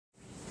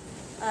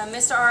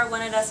Mr. R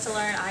wanted us to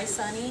learn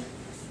Sunny.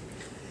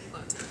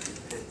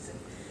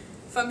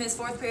 From his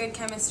 4th period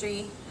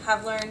chemistry,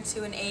 have learned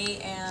to an A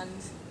and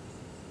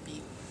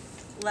B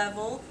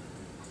level.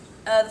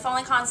 The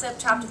following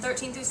concept, chapter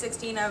 13 through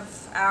 16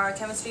 of our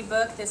chemistry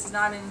book. This is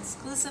not an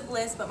exclusive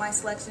list, but my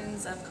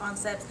selections of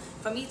concepts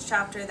from each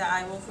chapter that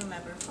I will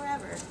remember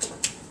forever.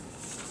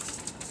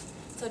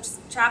 So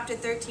chapter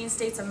 13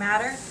 states a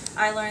matter.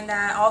 I learned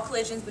that all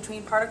collisions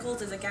between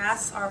particles as a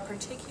gas are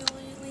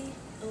particularly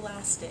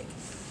elastic.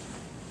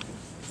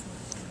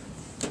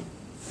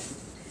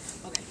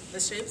 Okay, the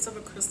shapes of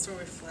a crystal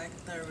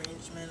reflect the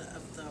arrangement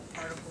of the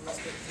particles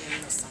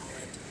within the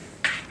solid.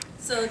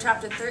 So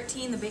chapter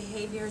 13, the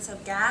behaviors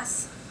of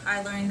gas.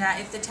 I learned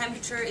that if the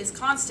temperature is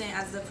constant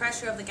as the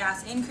pressure of the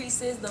gas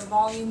increases, the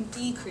volume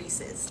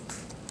decreases.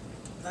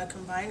 The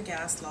combined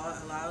gas law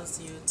allows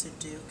you to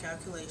do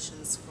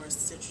calculations for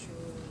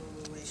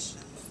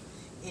situations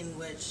in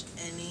which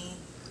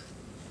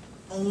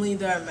only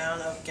the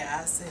amount of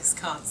gas is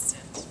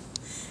constant.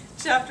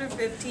 Chapter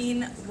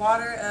 15,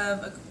 water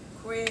of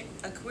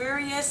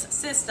aqueous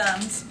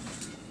systems.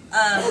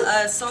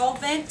 A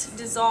solvent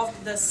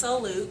dissolved the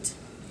solute.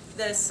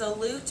 The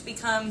solute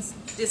becomes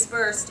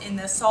dispersed in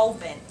the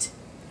solvent.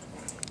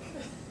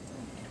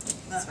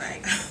 That's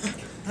right.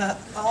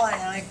 All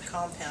ionic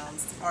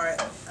compounds are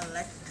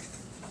electrolytes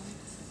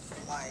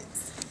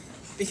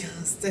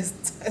because they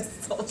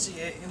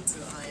dissociate into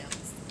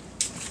ions.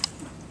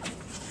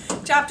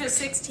 Chapter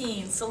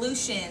 16,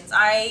 solutions.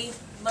 I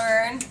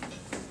learned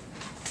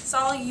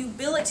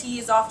solubility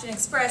is often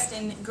expressed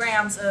in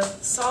grams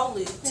of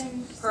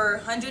solute per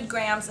 100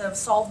 grams of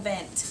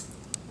solvent.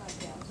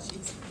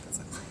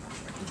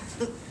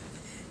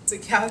 To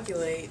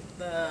calculate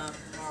the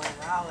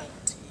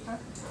morality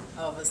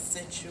of a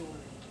solution.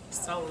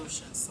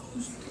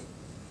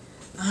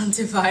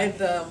 Divide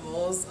the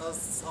moles of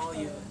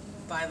solute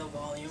by the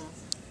volume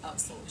of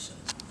solution.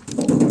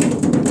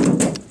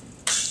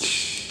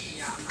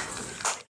 Yeah.